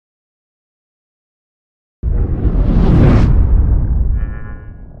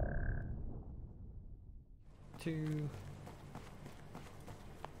2.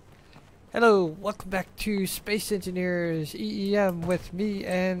 Hello, welcome back to Space Engineers EEM with me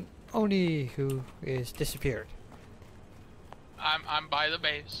and Oni, who is disappeared. I'm by the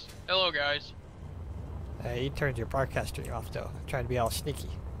base. Hello, guys. You turned your broadcasting off though, trying to be all sneaky.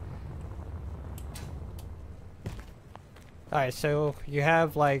 Alright, so you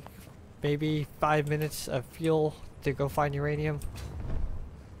have like maybe 5 minutes of fuel to go find uranium.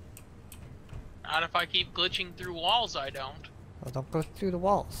 Not if I keep glitching through walls, I don't. Well, don't go through the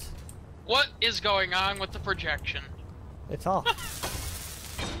walls. What is going on with the projection? It's off.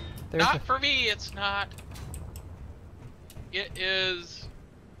 Not for me, it's not. It is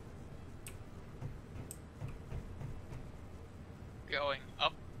going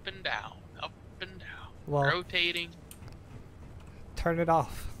up and down, well, rotating. Turn it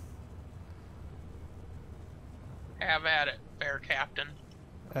off. Have at it, fair captain.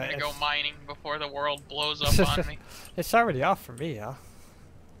 I'm gonna go mining before the world blows up on me. It's already off for me, huh?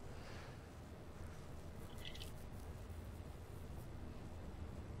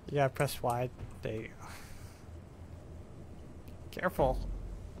 You gotta press Y. There you go. Careful.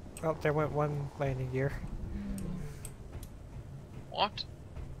 Oh, there went one landing gear. What?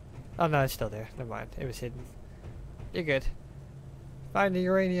 Oh no, it's still there. Never mind. It was hidden. You're good. Find the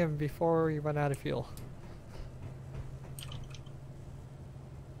uranium before you run out of fuel.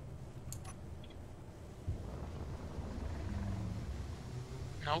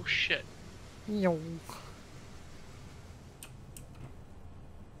 No shit. Yo.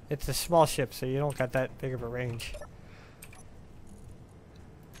 It's a small ship, so you don't got that big of a range.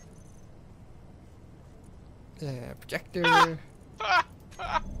 Yeah, projector.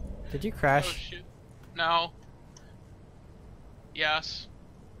 Did you crash? Oh shit. No. Yes.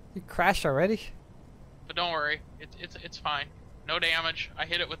 You crashed already? But don't worry, it's fine. No damage. I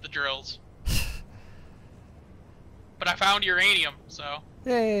hit it with the drills. But I found uranium, so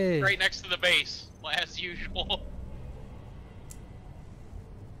Yay! right next to the base, as usual.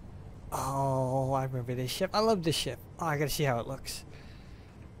 Oh, I remember this ship. I love this ship. Oh, I gotta see how it looks.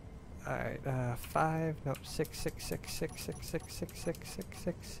 Alright, 5, nope, 6, 6, 6, 6, 6, 6, 6, 6, 6,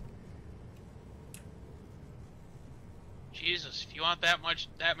 6. Jesus, if you want that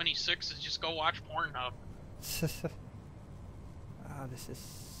many sixes, just go watch Pornhub. Oh, this is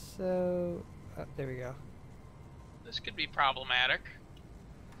so... Oh, there we go. This could be problematic.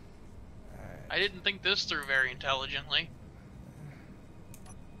 Alright. I didn't think this through very intelligently.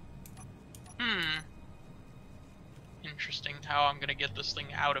 Interesting how I'm gonna get this thing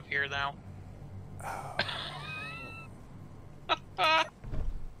out of here now.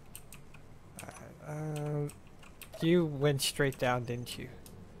 Oh. You went straight down, didn't you?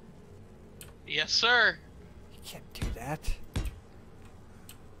 Yes, sir. You can't do that.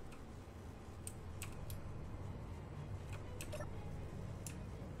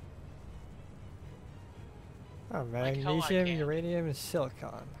 Oh, magnesium, uranium, and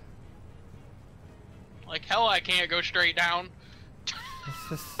silicon. Like hell, I can't go straight down.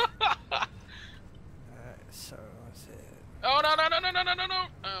 Alright, so what's it? Oh no!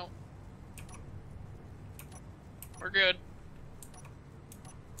 Oh, we're good.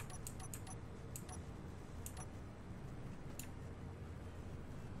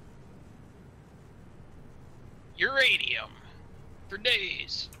 Uranium for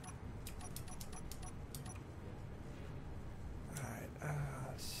days.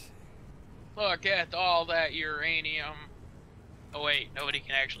 Let's see. Look at all that uranium. Oh wait, nobody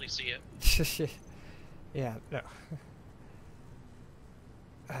can actually see it. Yeah, no.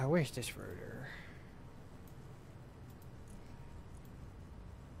 Where's this rotor?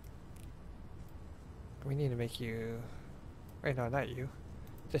 We need to make you... Wait, no, not you.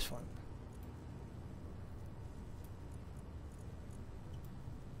 This one.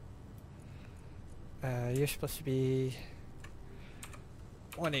 You're supposed to be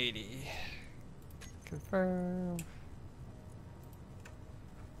 180. Confirm.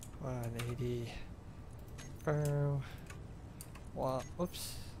 180. Confirm. One.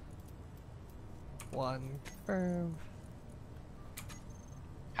 Oops. 1. Confirm.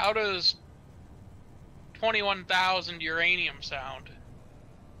 How does 21,000 uranium sound?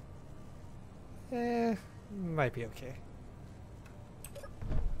 Might be okay.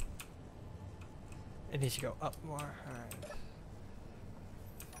 It needs to go up more. Alright.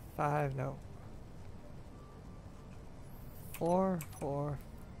 5, no. 4, 4.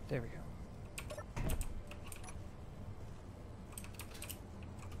 There we go.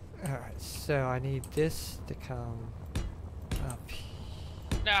 Alright, so I need this to come up here.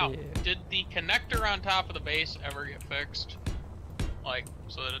 Now, did the connector on top of the base ever get fixed? Like,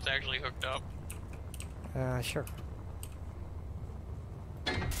 so that it's actually hooked up? Sure.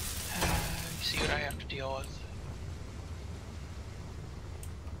 You see what I have to deal with.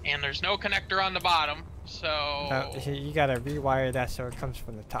 And there's no connector on the bottom, so... No, you gotta rewire that so it comes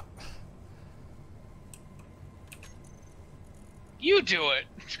from the top. You do it!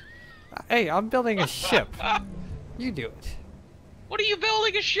 Hey, I'm building a ship. You do it. What are you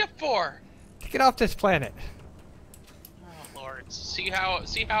building a ship for? To get off this planet. Oh Lord, see how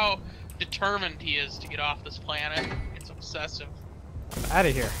determined he is to get off this planet? It's obsessive. I'm out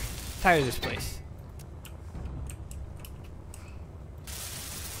of here. I'm tired of this place.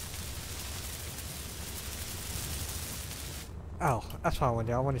 Oh, that's what I want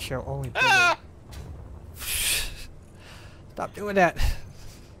to do. I want to show only... Ah! Stop doing that.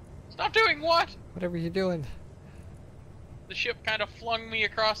 Stop doing what? Whatever you're doing. The ship kind of flung me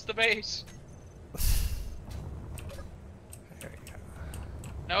across the base. There we go.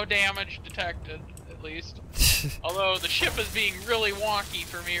 No damage detected, at least. Although the ship is being really wonky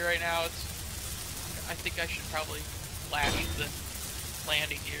for me right now. I think I should probably lash the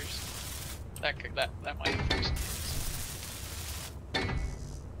landing gears. That might fix it.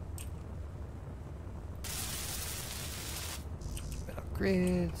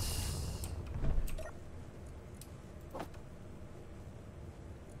 Grids.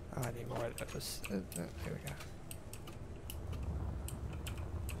 Oh, I need more of those. There we go.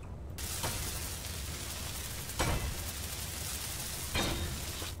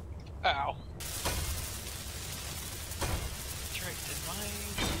 Ow. That's right, did my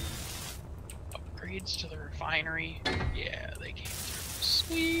upgrades to the refinery? Yeah, they came through.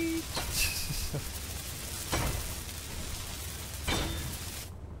 Sweet!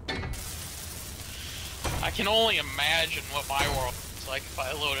 I can only imagine what my world is like if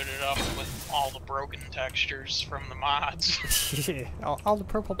I loaded it up with all the broken textures from the mods. Yeah, all the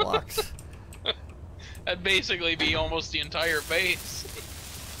purple blocks. That'd basically be almost the entire base.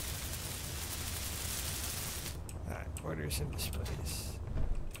 Alright, orders and displays.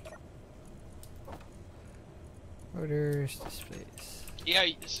 Orders, displays. Yeah,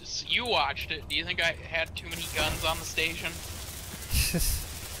 you watched it. Do you think I had too many guns on the station?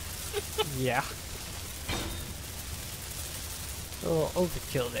 Yeah. A little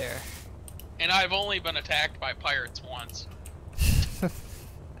overkill there. And I've only been attacked by pirates once.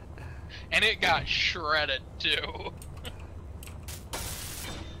 And it got shredded, too.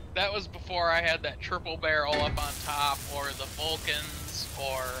 That was before I had that triple barrel up on top, or the Vulcans,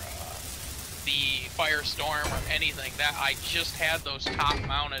 or the Firestorm, or anything. That I just had those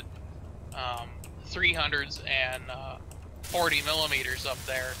top-mounted 300s and 40 millimeters up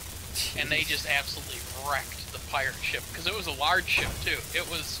there. And they just absolutely wrecked the pirate ship, because it was a large ship too.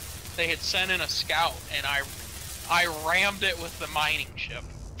 They had sent in a scout, and I rammed it with the mining ship.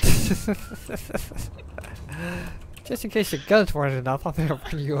 Just in case the guns weren't enough, I'm gonna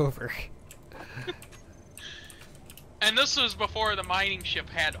run you over. And this was before the mining ship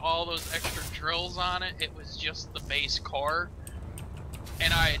had all those extra drills on it. It was just the base core.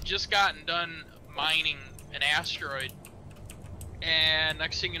 And I had just gotten done mining an asteroid. And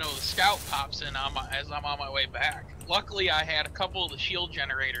next thing you know, the scout pops in as I'm on my way back. Luckily, I had a couple of the shield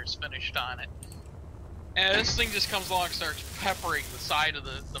generators finished on it. And this thing just comes along and starts peppering the side of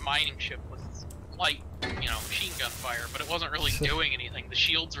the mining ship with light, machine gun fire. But it wasn't really doing anything. The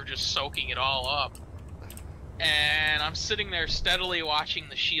shields were just soaking it all up. And I'm sitting there steadily watching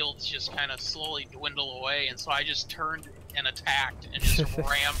the shields just kind of slowly dwindle away. And so I just turned and attacked and just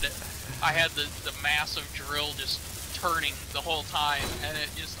rammed it. I had the massive drill just turning the whole time, and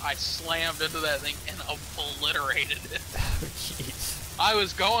I slammed into that thing and obliterated it. Oh, jeez. I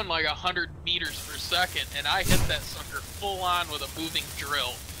was going like 100 meters per second, and I hit that sucker full on with a moving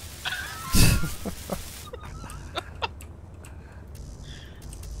drill.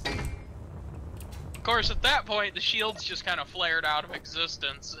 Of course, at that point, the shields just kind of flared out of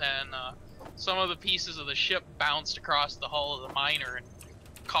existence, and some of the pieces of the ship bounced across the hull of the miner and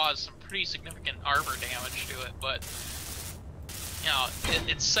caused some pretty significant armor damage to it. But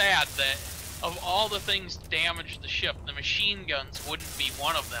it's sad that of all the things to damage the ship, the machine guns wouldn't be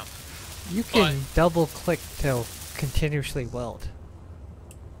one of them. You can double click to continuously weld.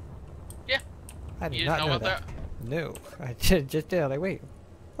 Yeah. I did You not didn't know about that? No, I just did. Like, wait,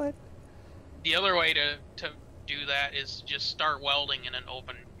 what? The other way to do that is just start welding and then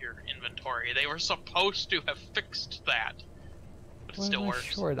open your inventory. They were supposed to have fixed that, but it still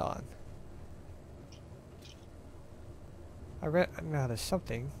works. Short on. I read. No, there's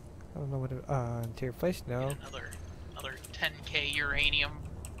something. I don't know what. To replace. No. Yeah, another 10k uranium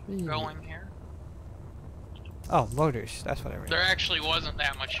going here. Oh, motors. That's what I mean. There actually wasn't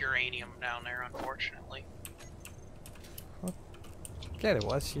that much uranium down there, unfortunately. Yeah, it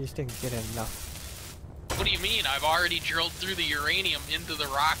was. You just didn't get enough. What do you mean? I've already drilled through the uranium into the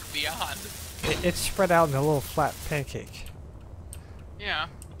rock beyond. It's spread out in a little flat pancake. Yeah.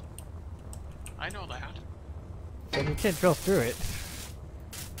 I know that. And you can't drill through it.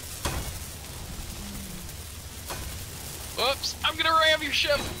 Whoops! I'm gonna ram your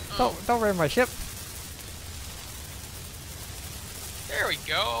ship! Oh. Don't ram my ship. There we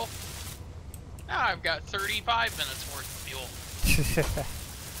go. Now I've got 35 minutes worth of fuel.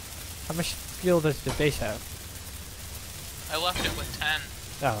 How much fuel does the base have? I left it with 10.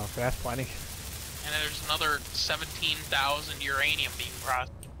 Oh, that's plenty. And there's another 17,000 uranium being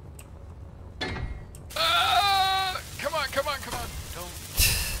processed. Come on, come on, come on. Don't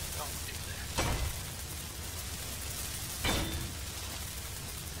do that.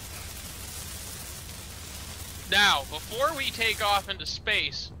 Now, before we take off into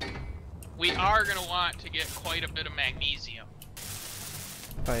space, we are going to want to get quite a bit of magnesium.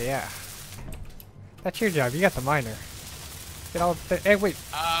 Oh yeah. That's your job. You got the miner. Get all the. Hey, wait.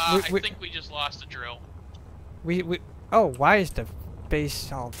 I think we just lost a drill. Oh, why is the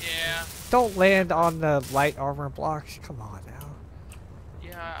base all? Yeah. Don't land on the light armor blocks. Come on now.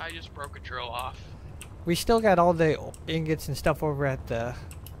 Yeah, I just broke a drill off. We still got all the ingots and stuff over at the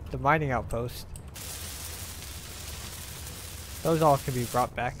mining outpost. Those all can be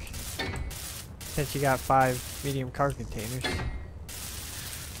brought back. Since you got 5 medium car containers.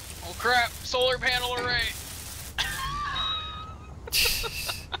 Oh crap! Solar panel array!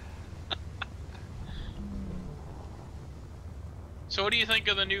 So what do you think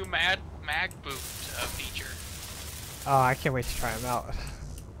of the new mag boot feature? Oh, I can't wait to try them out.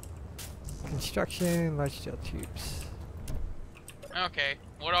 Construction, large steel tubes. Okay,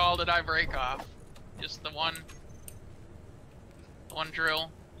 what all did I break off? Just the one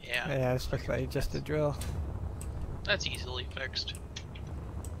drill? Yeah. Yeah, this looks like just a drill. That's easily fixed.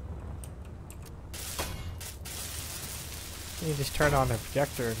 You just turn on the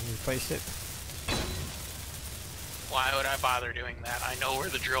projector and replace it. Why would I bother doing that? I know where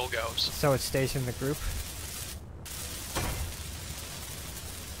the drill goes. So it stays in the group?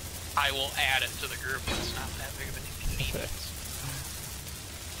 I will add it to the group. It's not that big of an inconvenience.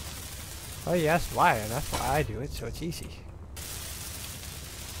 Oh, you asked why, and that's why I do it, so it's easy.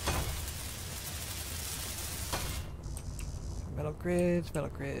 Metal grids, metal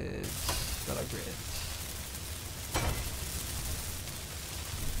grids, metal grids.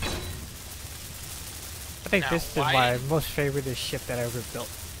 I think this is my most favorite ship that I ever built.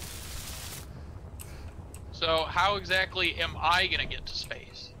 So how exactly am I gonna get to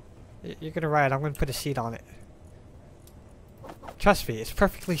space? You're gonna ride. I'm gonna put a seat on it. Trust me, it's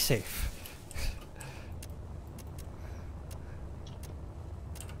perfectly safe.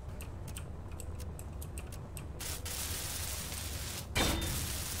 I'm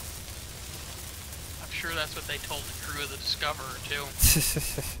sure that's what they told the crew of the Discoverer too.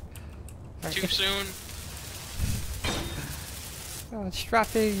 Too soon?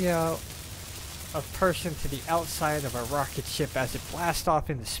 Strapping a person to the outside of a rocket ship as it blasts off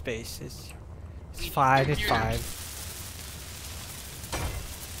into space is fine. It's fine.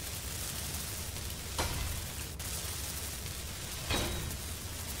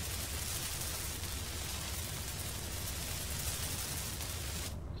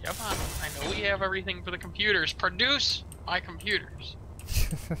 Come on, I know we have everything for the computers. Produce my computers.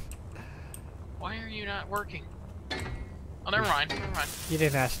 Why are you not working? Oh, never mind, never mind. You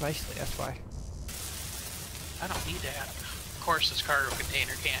didn't ask nicely, that's why. I don't need to have. Of course, this cargo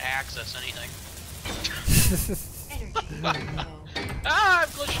container can't access anything. Ah, I've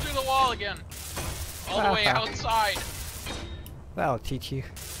glitched through the wall again. All the way outside. That'll teach you.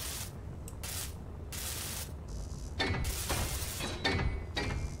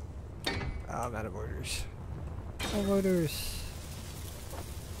 Oh, I'm out of orders. No orders.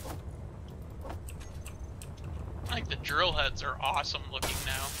 I think the drill heads are awesome looking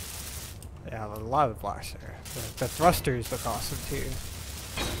now. Yeah, a lot of blocks there. The thrusters look awesome too.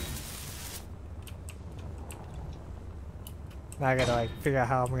 Now I gotta figure out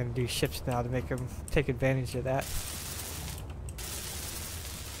how I'm gonna do ships now to make them take advantage of that.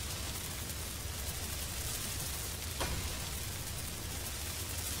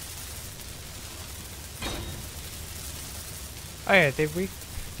 Oh yeah, did we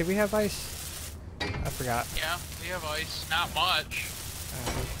have ice? I forgot. Yeah, we have ice. Not much.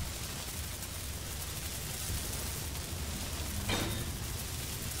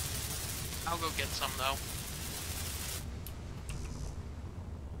 I'll go get some though.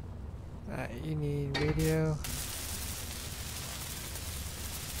 You need radio.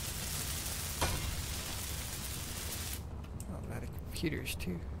 Automatic computers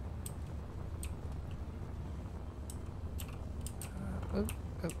too. There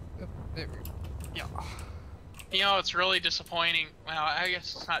we go. Yeah. You know, it's really disappointing. Well, I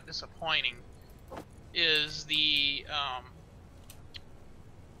guess it's not disappointing. Is the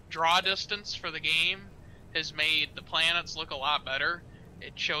draw distance for the game has made the planets look a lot better.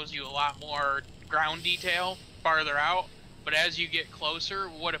 It shows you a lot more ground detail farther out, but as you get closer,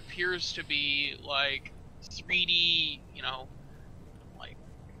 what appears to be like 3D, you know, like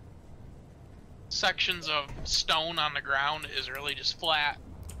sections of stone on the ground is really just flat.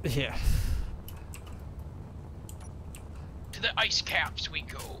 Yeah. To the ice caps we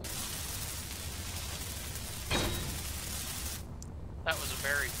go. That was a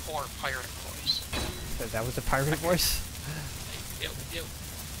very poor pirate voice. That was a pirate voice?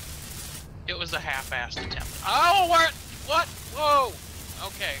 It was a half-assed attempt. Oh, what? What? Whoa!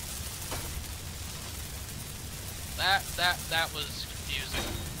 Okay. That was confusing.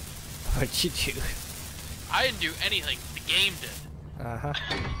 What'd you do? I didn't do anything. The game did. Uh-huh.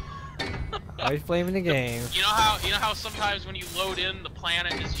 Always blaming the game. You know how sometimes when you load in, the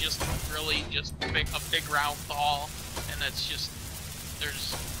planet is just really just a big round ball, and that's just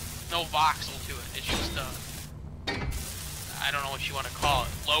there's no voxel to it. It's just I don't know what you want to call it,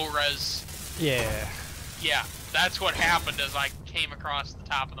 low res. Yeah. Yeah, that's what happened as I came across the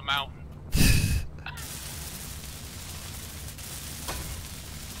top of the mountain.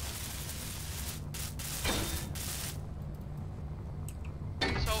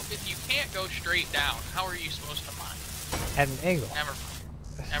 So if you can't go straight down, how are you supposed to mine? At an angle. Never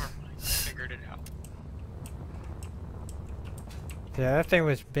mind. Never mind. I figured it out. Yeah, that thing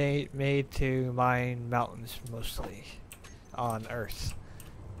was made to mine mountains mostly on Earth.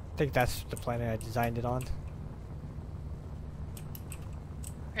 I think that's the planet I designed it on.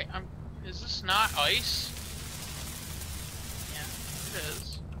 Hey, is this not ice? Yeah, it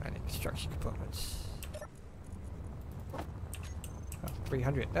is. Mining construction components. Oh,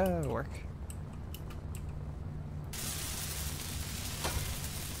 300. That'll work.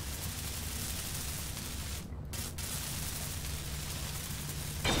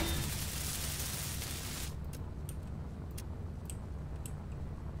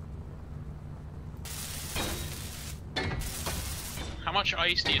 How much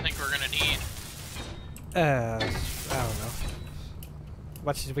ice do you think we're gonna need? I don't know.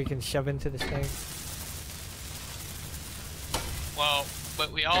 Much as we can shove into this thing. Well,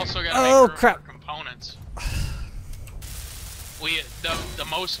 but we also gotta Oh, make room crap. for components. The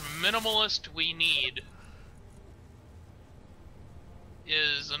most minimalist we need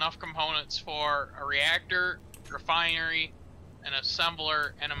is enough components for a reactor, refinery, an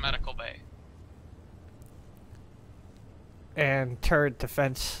assembler, and a medical bay. And turret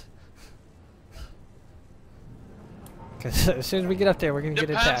defense. Because as soon as we get up there, we're going to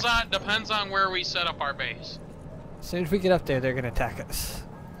get attacked. Depends on where we set up our base. As soon as we get up there, they're going to attack us.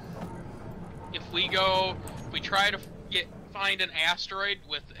 If we try to find an asteroid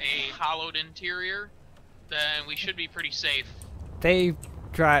with a hollowed interior, then we should be pretty safe. They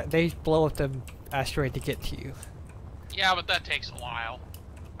blow up the asteroid to get to you. Yeah, but that takes a while.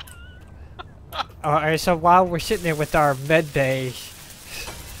 Alright, so while we're sitting there with our med bay,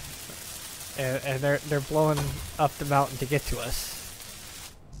 and they're blowing up the mountain to get to us.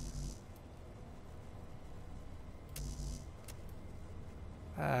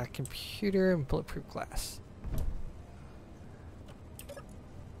 Computer and bulletproof glass.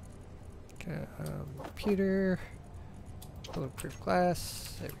 Computer, bulletproof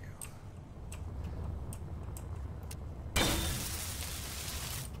glass. There we go.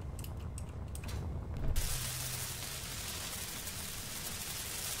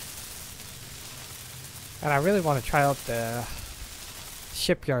 And I really want to try out the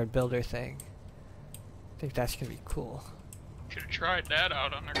shipyard builder thing. I think that's going to be cool. Should have tried that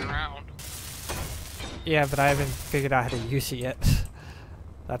out underground. Yeah, but I haven't figured out how to use it yet.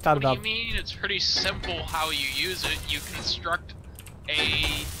 I thought about... What do you mean? It's pretty simple how you use it. You construct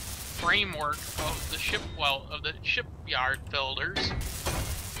a framework of the shipyard builders.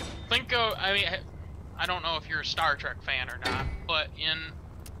 Think of, I mean, I don't know if you're a Star Trek fan or not, but in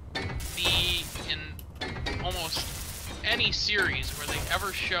almost any series where they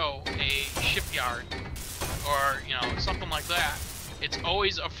ever show a shipyard or, you know, something like that, it's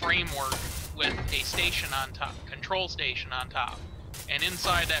always a framework with a station on top, control station on top. And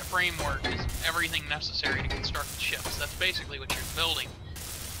inside that framework is everything necessary to construct ships. That's basically what you're building,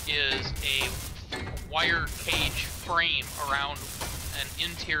 is a wire cage frame around an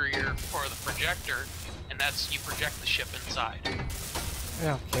interior for the projector, and that's you project the ship inside.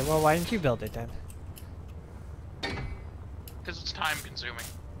 Yeah, okay, well, why didn't you build it then? Because it's time consuming.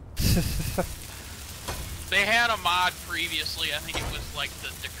 They had a mod previously, I think it was like the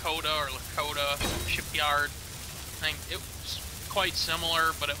Dakota or Lakota shipyard thing. It was quite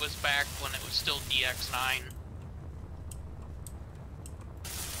similar, but it was back when it was still DX9.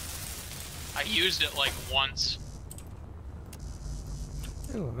 I used it like once.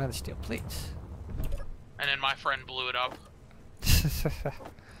 Ooh, I'm out of steel plates. And then my friend blew it up.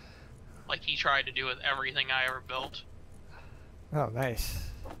 Like he tried to do with everything I ever built. Oh, nice.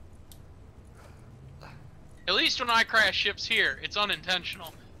 At least when I crash ships here, it's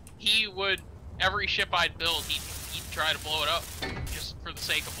unintentional. He would, every ship I'd build, he'd try to blow it up, just for the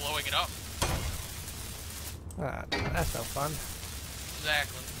sake of blowing it up. No, that's no fun.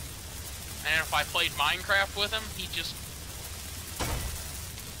 Exactly. And if I played Minecraft with him, he'd just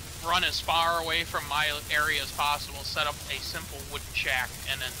run as far away from my area as possible, set up a simple wooden shack,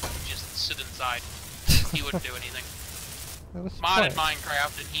 and then just sit inside. He wouldn't do anything. Modded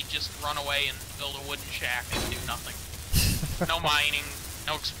Minecraft, and he'd just run away and build a wooden shack and do nothing. No mining,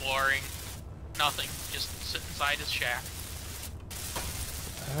 no exploring, nothing. Just sit inside his shack.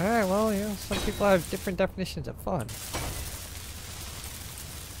 Alright, well, you know, some people have different definitions of fun.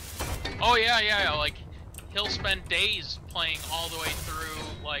 Oh yeah, like, he'll spend days playing all the way through,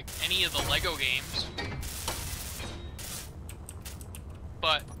 like, any of the Lego games.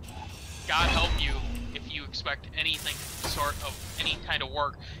 But, God help you if you expect anything sort of, any kind of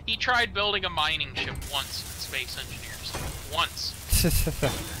work. He tried building a mining ship once in Space Engineers. Once.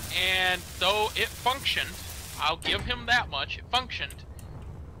 And though it functioned, I'll give him that much, it functioned,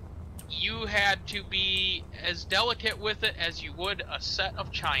 you had to be as delicate with it as you would a set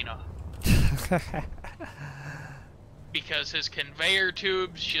of china. Because his conveyor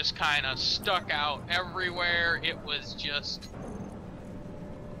tubes just kind of stuck out everywhere. It was just...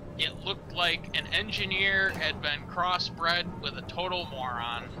 It looked like an engineer had been crossbred with a total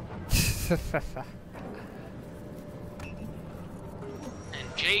moron.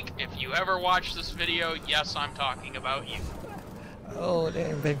 And Jake, if you ever watch this video, yes, I'm talking about you. Oh,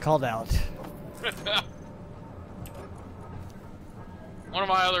 they've been called out. One of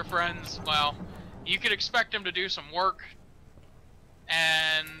my other friends, well, you could expect him to do some work,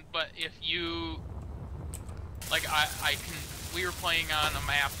 but if you, like, we were playing on a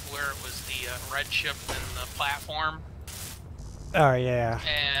map where it was the red ship and the platform. Oh, yeah.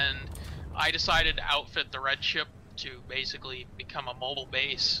 And I decided to outfit the red ship to basically become a mobile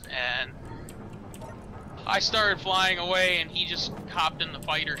base, and I started flying away, and he just hopped in the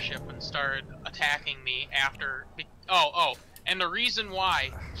fighter ship and started attacking me after... and the reason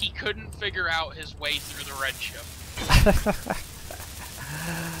why, he couldn't figure out his way through the red ship.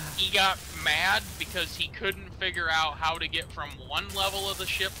 He got mad because he couldn't figure out how to get from one level of the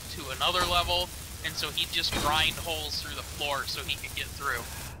ship to another level, and so he'd just grind holes through the floor so he could get through.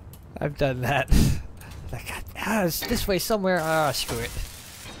 I've done that. Like, it's this way somewhere. Ah, screw it.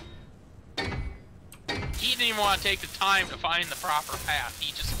 He didn't even want to take the time to find the proper path.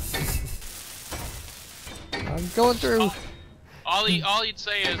 He just... I'm going through. All he'd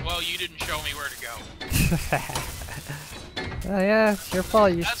say is, well, you didn't show me where to go. Oh yeah, it's your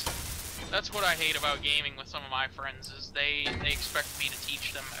fault. That's what I hate about gaming with some of my friends, is they expect me to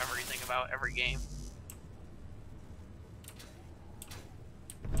teach them everything about every game.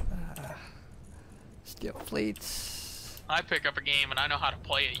 Steel plates. I pick up a game and I know how to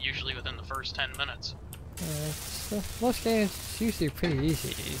play it usually within the first 10 minutes. Most games, it's usually pretty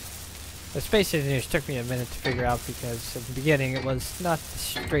easy. The Space Engineers took me a minute to figure out because at the beginning it was not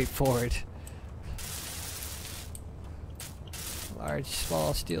straightforward. Large,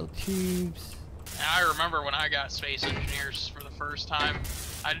 small steel tubes. And I remember when I got Space Engineers for the first time,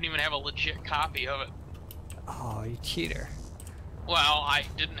 I didn't even have a legit copy of it. Oh, you cheater. Well, I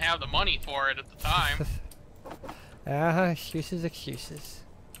didn't have the money for it at the time. Excuses.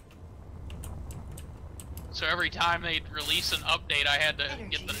 So every time they'd release an update, I had to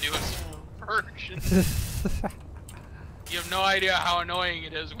get the newest version. You have no idea how annoying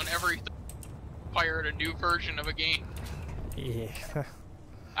it is whenever you pirate a new version of a game. Yeah.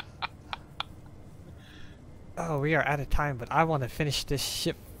 Oh, we are out of time, but I want to finish this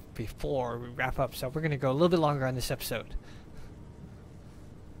ship before we wrap up, so we're going to go a little bit longer on this episode.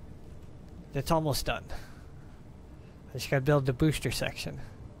 It's almost done. I just got to build the booster section.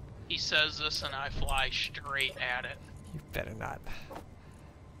 He says this and I fly straight at it. You better not.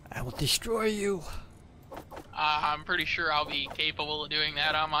 I will destroy you. I'm pretty sure I'll be capable of doing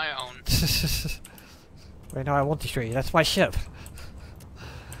that on my own. Wait, no, I won't destroy you. That's my ship.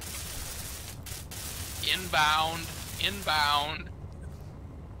 Inbound. Inbound.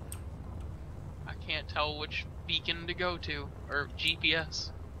 I can't tell which beacon to go to. Or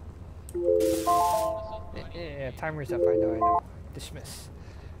GPS. Yeah, timer's up. I know. Dismiss.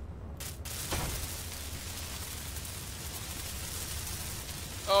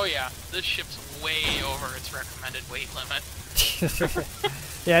 Oh yeah, this ship's way over its recommended weight limit.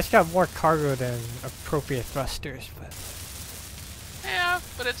 Yeah, it's got more cargo than appropriate thrusters, but... Yeah,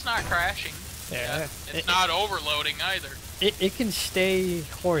 but it's not crashing. Yeah. It's not overloading either. It can stay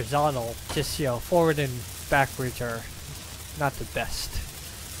horizontal, just, you know, forward and backwards are not the best.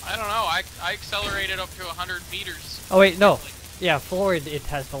 I don't know, I accelerated up to 100 meters. Oh wait, no. Yeah, forward it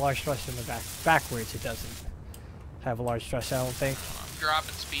has the large thrust in the back. Backwards it doesn't have a large thrust, I don't think. I'm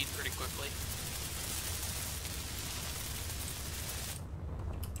dropping speed pretty quickly.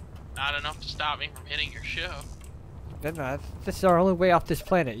 Not enough to stop me from hitting your ship. No, this is our only way off this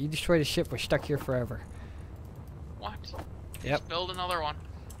planet. You destroy the ship, we're stuck here forever. What? Yep. Just build another one.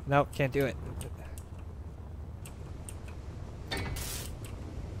 Nope, can't do it.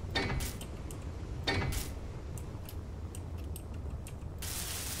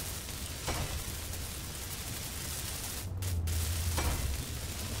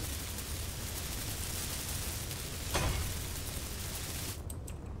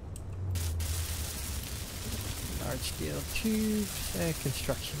 Large steel tubes and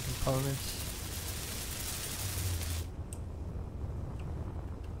construction components.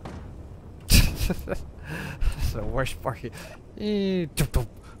 That's the worst part. It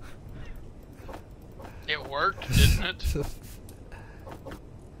worked, didn't it?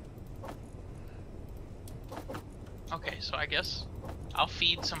 Okay, so I guess I'll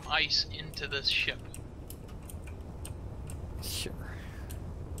feed some ice into this ship. Sure.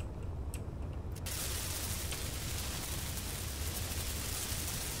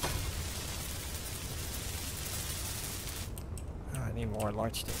 I need more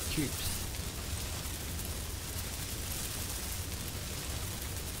large steel tubes.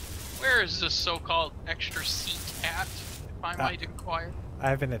 Where is this so-called extra seat at, if I might inquire? I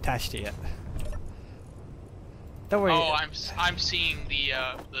haven't attached it yet. Don't worry. Oh, I'm seeing the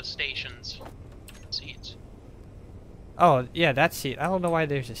station's seats. Oh, yeah, that seat. I don't know why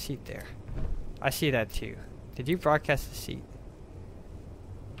there's a seat there. I see that too. Did you broadcast the seat?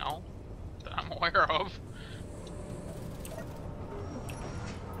 No, that I'm aware of.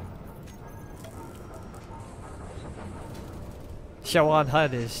 Show on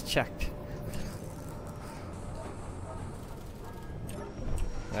HUD is checked.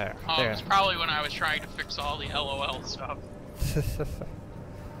 There. Oh, there. it was probably when I was trying to fix all the LOL stuff. Okay,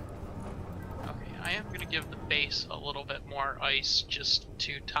 I am gonna give the base a little bit more ice just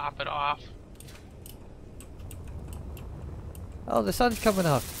to top it off. Oh, the sun's coming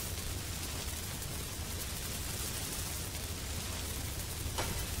up.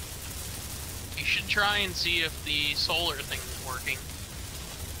 You should try and see if the solar thing is working.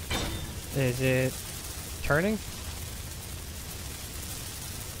 Is it turning?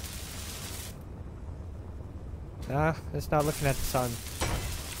 Nah, it's not looking at the sun.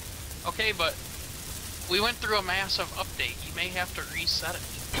 Okay, but we went through a massive update. You may have to reset it.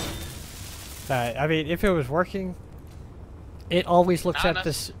 I mean, if it was working, it always looks Not at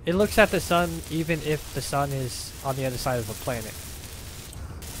this. It looks at the sun, even if the sun is on the other side of the planet.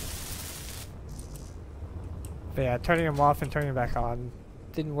 But yeah, turning them off and turning them back on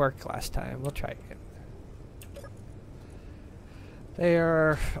didn't work last time. We'll try again. They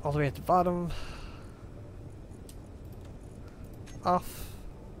are all the way at the bottom. Off.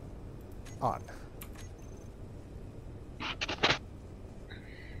 On.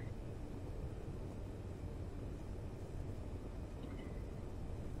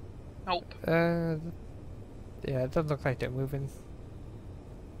 Nope. Yeah, it doesn't look like they're moving.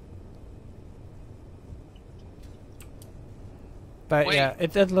 But Wait, yeah,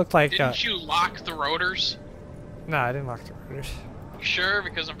 it did look like. Didn't you lock the rotors? No, I didn't lock the rotors. You sure?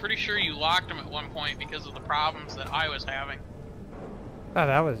 Because I'm pretty sure you locked them at one point because of the problems that I was having. Oh,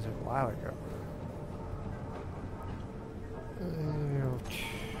 that was a while ago.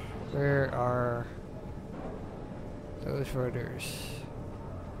 Where are those rotors?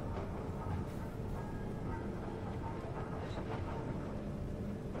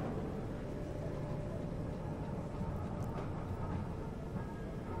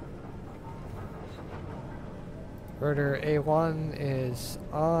 Rotor A1 is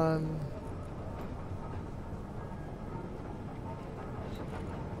on.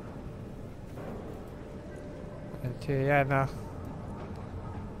 And two, yeah, no.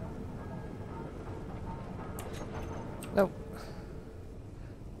 Nope.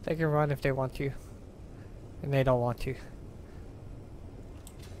 They can run if they want to. And they don't want to.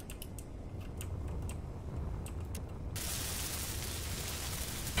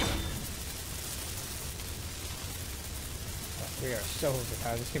 We are so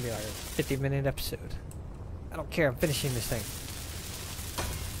overpowered. This is gonna be like a 50-minute episode. I don't care. I'm finishing this thing.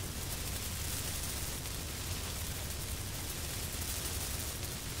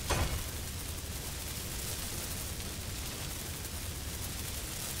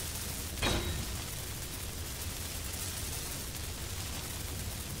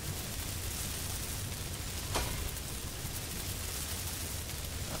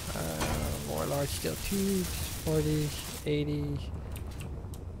 More large steel tubes. 40, 80,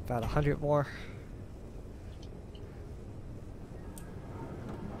 about 100 more.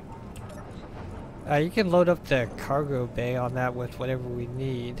 You can load up the cargo bay on that with whatever we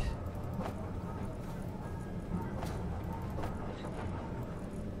need.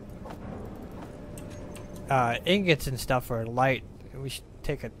 Ingots and stuff are light. We should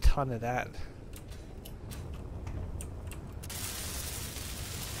take a ton of that.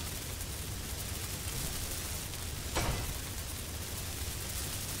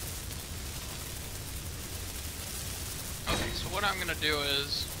 What I'm gonna do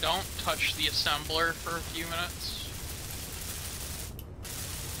is don't touch the assembler for a few minutes.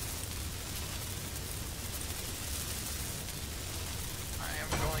 I am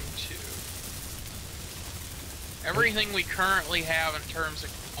going to... Everything we currently have in terms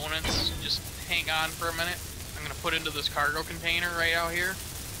of components, just hang on for a minute. I'm gonna put into this cargo container right out here.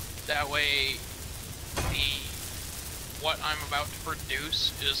 That way what I'm about to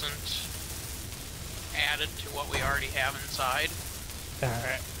produce isn't added to what we already have inside.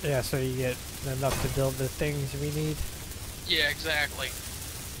 Alright, yeah, so you get enough to build the things we need? Yeah, exactly.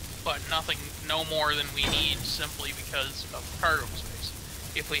 But nothing, no more than we need simply because of cargo space.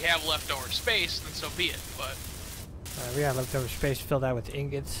 If we have leftover space, then so be it, but... we got leftover space to fill that with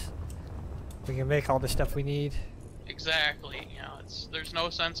ingots. We can make all the stuff we need. Exactly, you know, there's no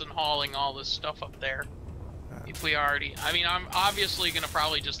sense in hauling all this stuff up there. If we already... I mean, I'm obviously going to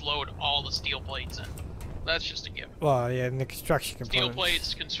probably just load all the steel plates in. That's just a given. Well, yeah, and the construction components. Steel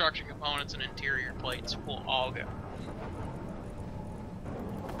plates, construction components, and interior plates will all go.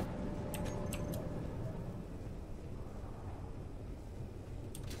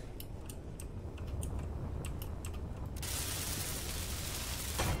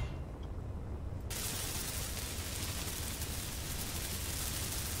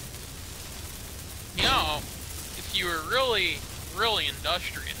 You know, if you were really, really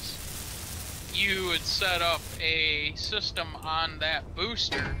industrious, you would set up a system on that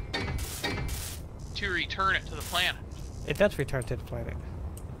booster to return it to the planet. It does return to the planet.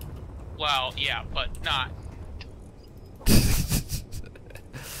 Well, yeah, but not.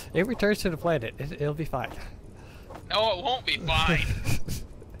 It returns to the planet. It'll be fine. No, it won't be fine.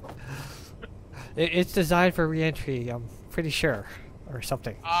 It's designed for re-entry, I'm pretty sure. Or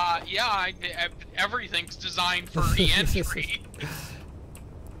something. Yeah, everything's designed for re-entry.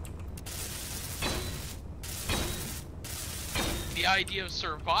 The idea of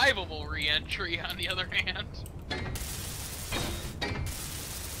survivable re-entry, on the other hand.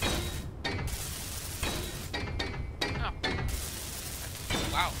 Oh.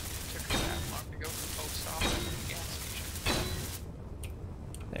 Wow, it took that long to go to the post office and the gas station.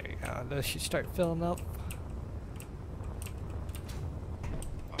 There you go, those should start filling up.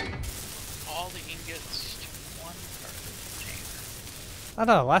 All the ingots to one cargo container. I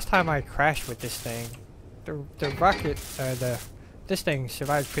don't know, last time I crashed with this thing, the rocket, this thing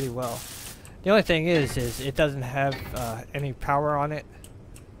survived pretty well. The only thing is it doesn't have any power on it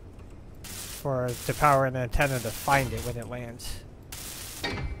for the power and the antenna to find it when it lands.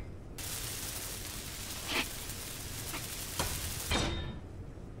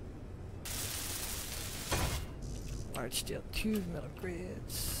 Large steel tube, metal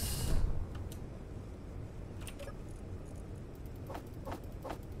grids.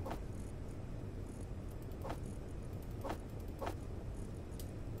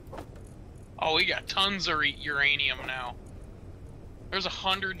 Oh, we got tons of uranium now. There's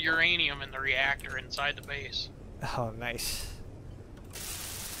 100 uranium in the reactor inside the base. Oh, nice.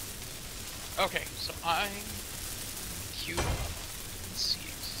 Okay, so I'm queued up and see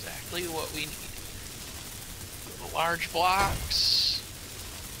exactly what we need. Go to large blocks.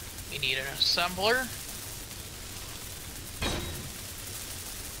 We need an assembler.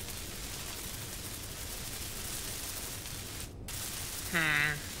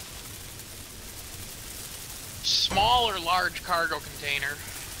 Small or large cargo container?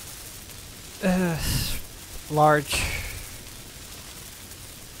 Large.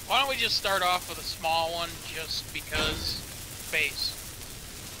 Why don't we just start off with a small one, just because space.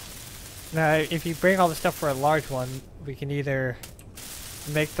 Now, if you bring all the stuff for a large one, we can either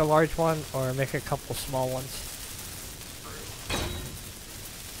make the large one or make a couple small ones.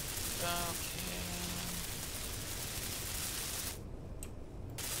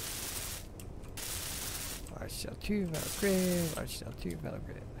 Large cell 2 metal grid, large cell 2 metal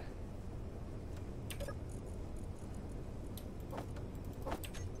grid.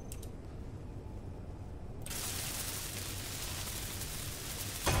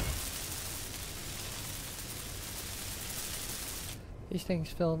 These things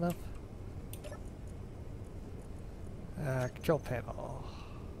filling up. Control panel.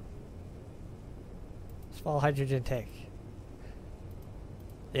 Small hydrogen tank.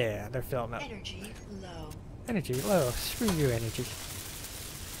 Yeah, they're filling up. Energy low. Energy low. Screw you, energy.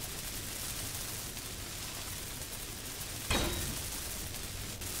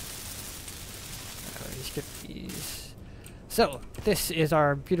 Let me skip these. So, this is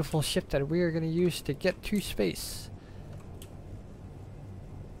our beautiful ship that we are going to use to get to space.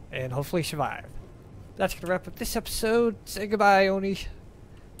 And hopefully survive. That's going to wrap up this episode. Say goodbye, Oni.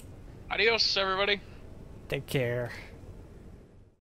 Adios, everybody. Take care.